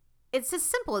 It's as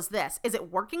simple as this. Is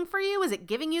it working for you? Is it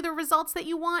giving you the results that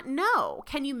you want? No.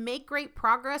 Can you make great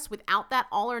progress without that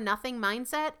all or nothing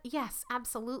mindset? Yes,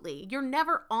 absolutely. You're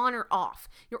never on or off.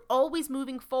 You're always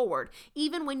moving forward,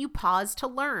 even when you pause to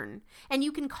learn. And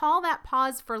you can call that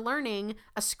pause for learning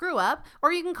a screw up,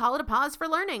 or you can call it a pause for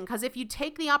learning. Because if you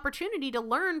take the opportunity to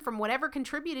learn from whatever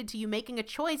contributed to you making a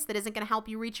choice that isn't going to help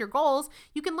you reach your goals,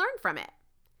 you can learn from it.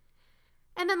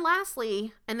 And then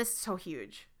lastly, and this is so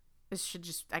huge,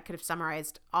 I could have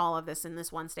summarized all of this in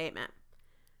this one statement.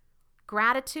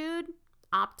 Gratitude,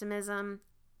 optimism,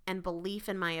 and belief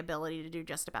in my ability to do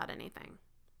just about anything.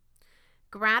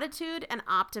 Gratitude and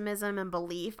optimism and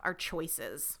belief are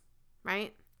choices,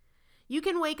 right? You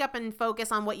can wake up and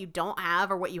focus on what you don't have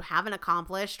or what you haven't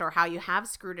accomplished or how you have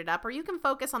screwed it up, or you can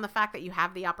focus on the fact that you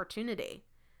have the opportunity,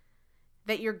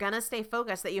 that you're going to stay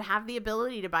focused, that you have the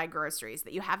ability to buy groceries,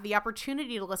 that you have the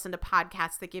opportunity to listen to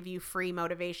podcasts that give you free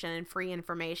motivation and free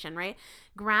information, right?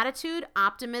 Gratitude,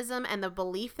 optimism, and the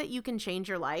belief that you can change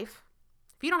your life.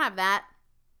 If you don't have that,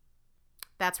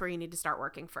 that's where you need to start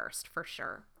working first, for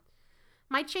sure.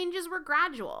 My changes were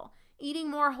gradual. Eating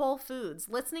more whole foods,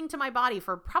 listening to my body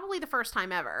for probably the first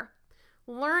time ever.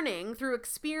 Learning through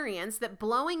experience that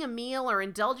blowing a meal or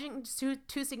indulging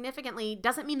too significantly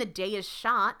doesn't mean the day is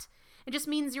shot. It just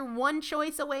means you're one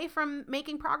choice away from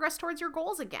making progress towards your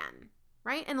goals again,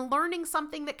 right? And learning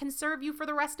something that can serve you for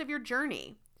the rest of your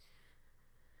journey.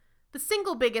 The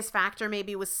single biggest factor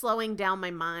maybe was slowing down my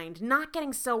mind, not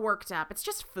getting so worked up. It's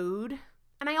just food.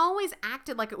 And I always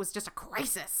acted like it was just a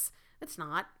crisis. It's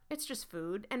not. It's just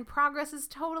food. And progress is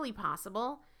totally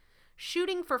possible.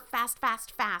 Shooting for fast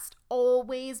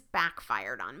always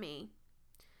backfired on me.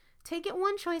 Take it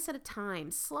one choice at a time.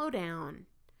 Slow down.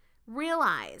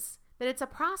 Realize that it's a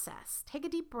process. Take a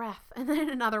deep breath and then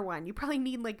another one. You probably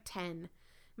need like 10.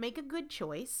 Make a good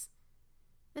choice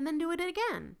and then do it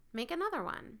again. Make another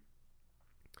one.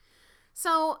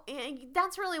 So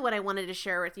that's really what I wanted to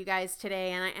share with you guys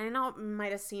today. And I know it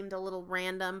might have seemed a little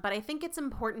random, but I think it's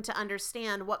important to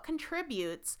understand what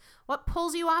contributes, what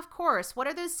pulls you off course. What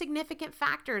are those significant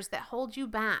factors that hold you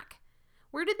back?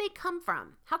 Where did they come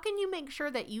from? How can you make sure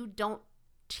that you don't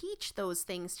teach those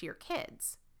things to your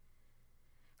kids?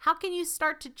 How can you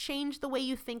start to change the way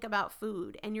you think about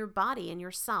food and your body and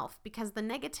yourself? Because the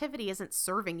negativity isn't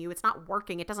serving you. It's not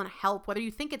working. It doesn't help. Whether you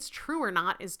think it's true or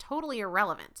not is totally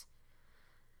irrelevant.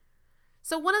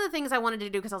 So one of the things I wanted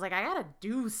to do, because I was like, I got to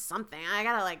do something. I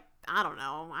got to I don't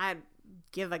know. I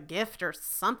give a gift or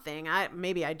something.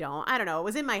 Maybe I don't. I don't know. It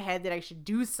was in my head that I should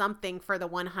do something for the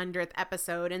 100th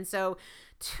episode. And so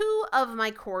 2 of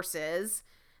my courses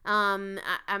I'm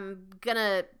going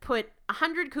to put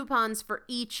 100 coupons for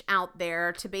each out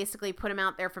there to basically put them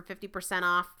out there for 50%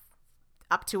 off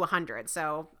up to 100.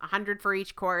 So 100 for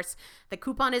each course. The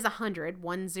coupon is 100,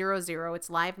 100. It's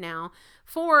live now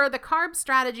for the carb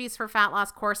strategies for fat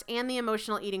loss course and the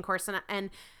emotional eating course. And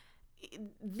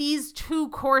these two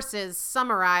courses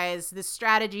summarize the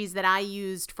strategies that I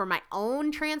used for my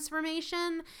own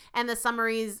transformation, and the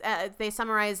summaries, they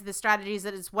summarize the strategies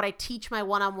that is what I teach my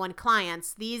one-on-one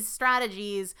clients. These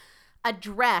strategies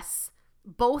address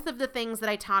both of the things that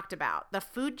I talked about, the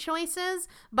food choices,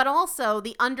 but also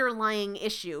the underlying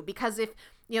issue. Because if,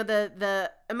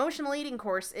 the emotional eating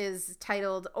course is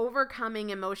titled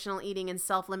Overcoming Emotional Eating and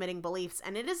Self-Limiting Beliefs.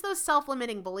 And it is those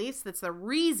self-limiting beliefs that's the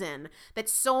reason that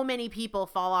so many people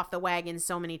fall off the wagon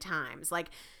so many times.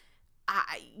 Like,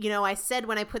 I said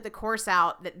when I put the course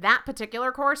out that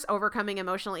particular course, Overcoming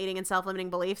Emotional Eating and Self-Limiting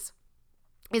Beliefs,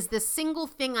 is the single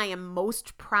thing I am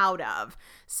most proud of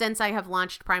since I have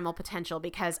launched Primal Potential,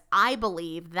 because I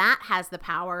believe that has the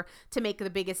power to make the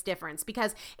biggest difference.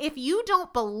 Because if you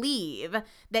don't believe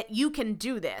that you can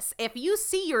do this, if you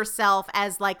see yourself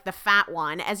as like the fat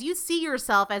one, as you see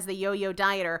yourself as the yo-yo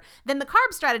dieter, then the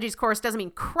Carb Strategies course doesn't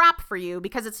mean crap for you,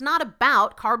 because it's not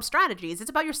about carb strategies. It's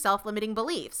about your self-limiting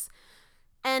beliefs.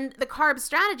 And the carb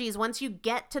strategies, once you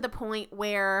get to the point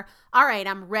where, all right,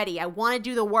 I'm ready, I want to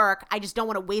do the work, I just don't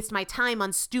want to waste my time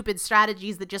on stupid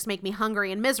strategies that just make me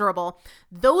hungry and miserable.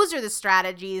 Those are the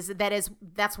strategies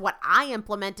that's what I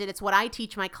implemented. It's what I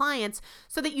teach my clients,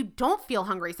 so that you don't feel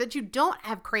hungry, so that you don't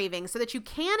have cravings, so that you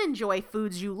can enjoy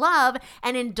foods you love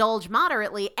and indulge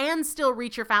moderately and still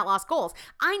reach your fat loss goals.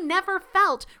 I never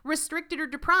felt restricted or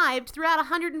deprived throughout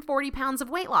 140 pounds of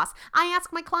weight loss. I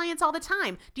ask my clients all the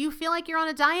time, do you feel like you're on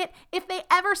a diet? If they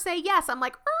ever say yes, I'm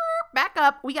like, back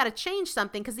up, we got to change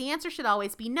something, because the answer should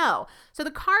always be no. So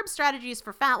the Carb Strategies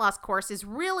for Fat Loss course is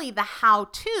really the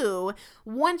how-to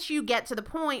once you get to the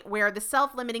point where the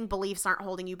self-limiting beliefs aren't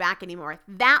holding you back anymore.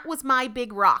 That was my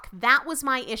big rock. That was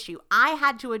my issue. I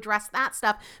had to address that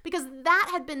stuff because that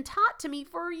had been taught to me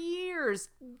for years,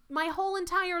 my whole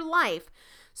entire life.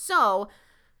 So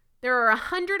there are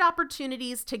 100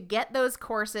 opportunities to get those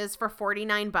courses for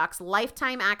 $49,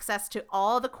 lifetime access to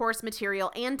all the course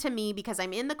material and to me, because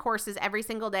I'm in the courses every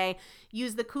single day.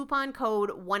 Use the coupon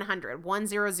code 100,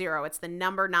 100. It's the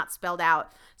number not spelled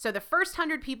out. So the first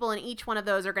 100 people in each one of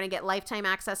those are going to get lifetime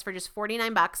access for just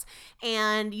 $49.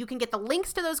 And you can get the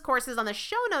links to those courses on the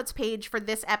show notes page for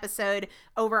this episode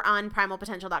over on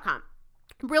primalpotential.com.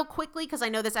 Real quickly, because I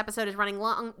know this episode is running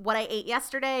long, what I ate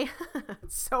yesterday.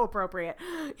 So appropriate.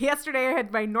 Yesterday, I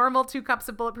had my normal 2 cups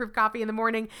of bulletproof coffee in the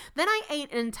morning. Then I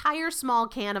ate an entire small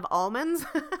can of almonds.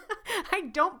 I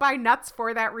don't buy nuts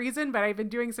for that reason, but I've been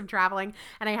doing some traveling,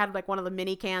 and I had like one of the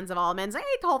mini cans of almonds. I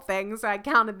ate the whole thing, so I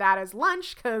counted that as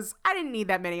lunch because I didn't need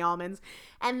that many almonds.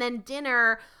 And then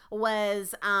dinner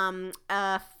was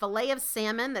a fillet of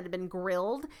salmon that had been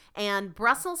grilled and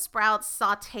Brussels sprouts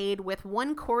sauteed with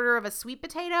 1/4 of a sweet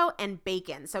potato and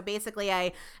bacon. So basically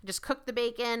I just cooked the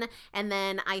bacon and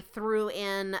then I threw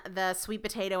in the sweet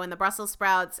potato and the Brussels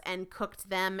sprouts and sauteed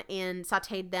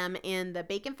them in the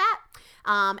bacon fat.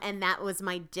 And that was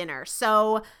my dinner.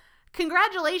 So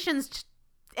congratulations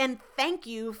and thank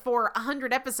you for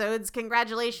 100 episodes.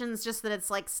 Congratulations, just that it's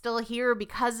like still here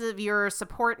because of your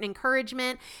support and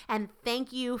encouragement. And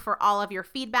thank you for all of your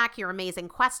feedback, your amazing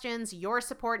questions, your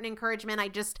support and encouragement.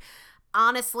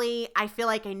 Honestly, I feel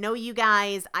like I know you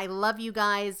guys. I love you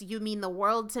guys. You mean the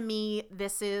world to me.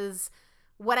 This is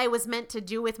what I was meant to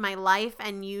do with my life,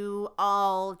 and you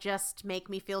all just make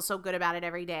me feel so good about it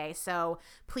every day. So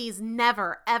please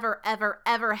never, ever, ever,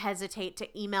 ever hesitate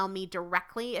to email me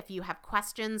directly if you have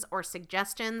questions or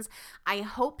suggestions. I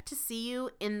hope to see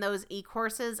you in those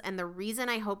e-courses, and the reason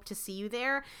I hope to see you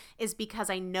there is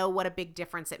because I know what a big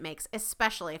difference it makes,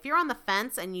 especially if you're on the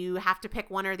fence and you have to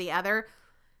pick one or the other.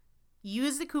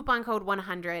 Use the coupon code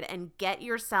 100 and get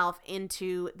yourself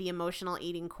into the emotional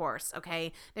eating course,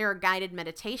 okay? There are guided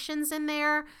meditations in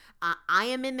there. I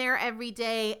am in there every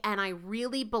day, and I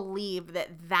really believe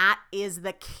that is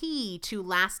the key to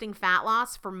lasting fat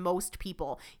loss for most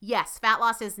people. Yes, fat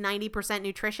loss is 90%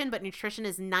 nutrition, but nutrition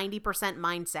is 90%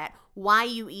 mindset. Why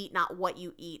you eat, not what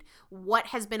you eat. What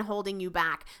has been holding you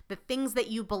back? The things that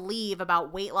you believe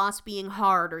about weight loss being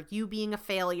hard or you being a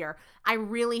failure. I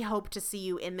really hope to see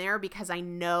you in there because I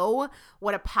know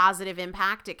what a positive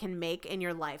impact it can make in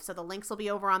your life. So the links will be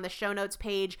over on the show notes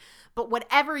page. But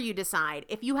whatever you decide,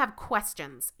 if you have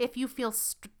questions, if you feel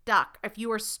stuck, if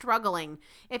you are struggling,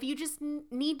 if you just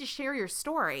need to share your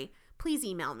story, please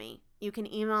email me. You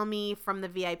can email me from the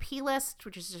VIP list,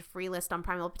 which is just a free list on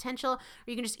Primal Potential, or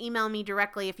you can just email me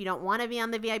directly if you don't want to be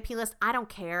on the VIP list. I don't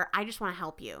care. I just want to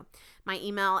help you. My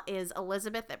email is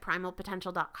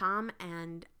elizabeth@primalpotential.com,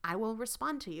 and I will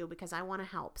respond to you because I want to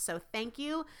help. So thank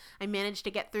you. I managed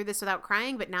to get through this without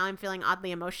crying, but now I'm feeling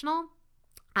oddly emotional.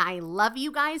 I love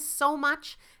you guys so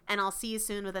much, and I'll see you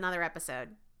soon with another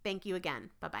episode. Thank you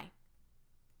again. Bye-bye.